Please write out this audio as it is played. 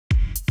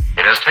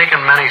It has taken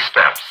many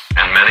steps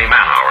and many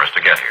man-hours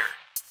to get here.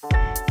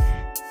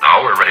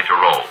 Now we're ready to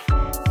roll.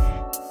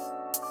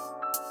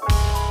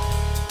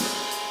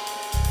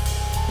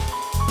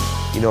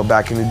 You know,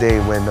 back in the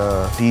day when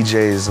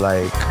DJs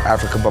like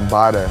Africa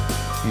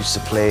Bambaataa used to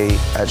play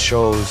at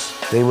shows,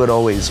 they would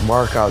always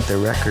mark out their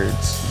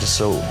records just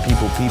so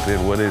people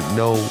peeping wouldn't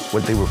know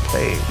what they were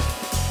playing.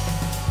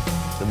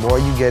 The more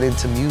you get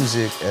into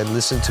music and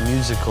listen to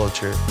music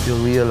culture, you'll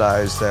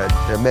realize that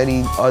there are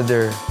many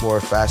other more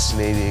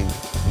fascinating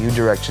new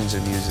directions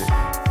in music.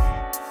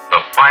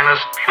 The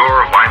finest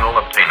pure vinyl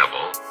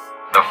obtainable,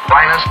 the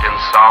finest in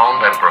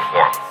sound and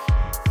performance.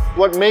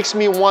 What makes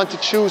me want to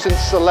choose and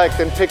select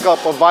and pick up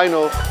a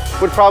vinyl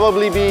would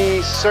probably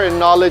be certain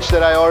knowledge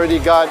that I already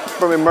got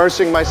from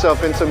immersing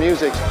myself into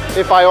music.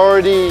 If I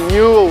already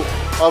knew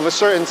of a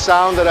certain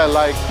sound that I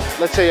like,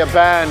 let's say a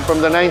band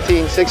from the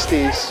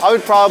 1960s, I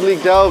would probably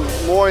delve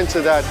more into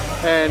that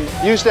and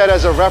use that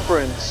as a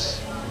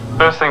reference.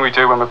 First thing we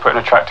do when we're putting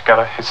a track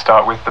together is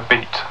start with the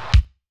beat.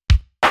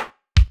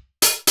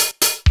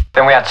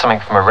 Then we add something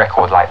from a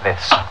record like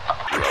this.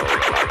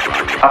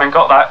 Having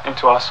got that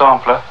into our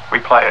sampler, we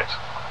play it.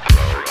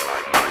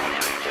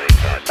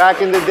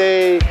 Back in the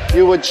day,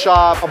 you would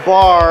chop a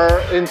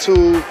bar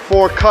into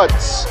 4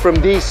 cuts from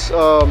these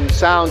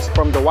sounds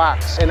from the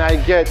wax. And I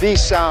get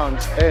these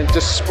sounds and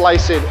just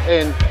splice it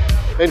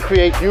and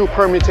create new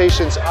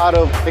permutations out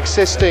of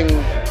existing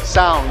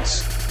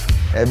sounds.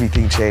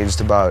 Everything changed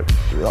about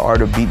the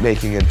art of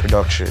beatmaking and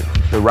production.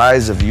 The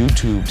rise of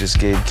YouTube just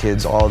gave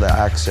kids all the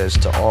access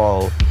to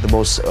all the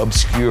most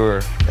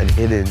obscure and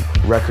hidden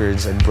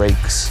records and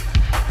breaks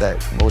that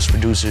most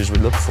producers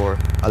would look for.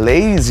 A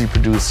lazy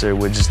producer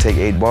would just take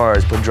 8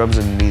 bars, put drums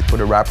underneath, put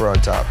a rapper on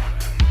top,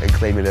 and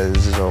claim it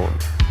as his own.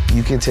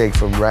 You can take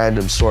from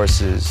random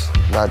sources,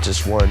 not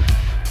just one,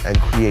 and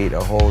create a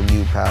whole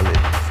new palette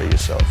for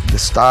yourself. The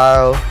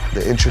style,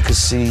 the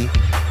intricacy,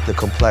 the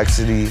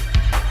complexity,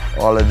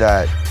 all of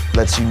that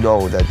lets you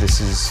know that this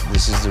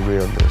is the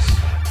realness.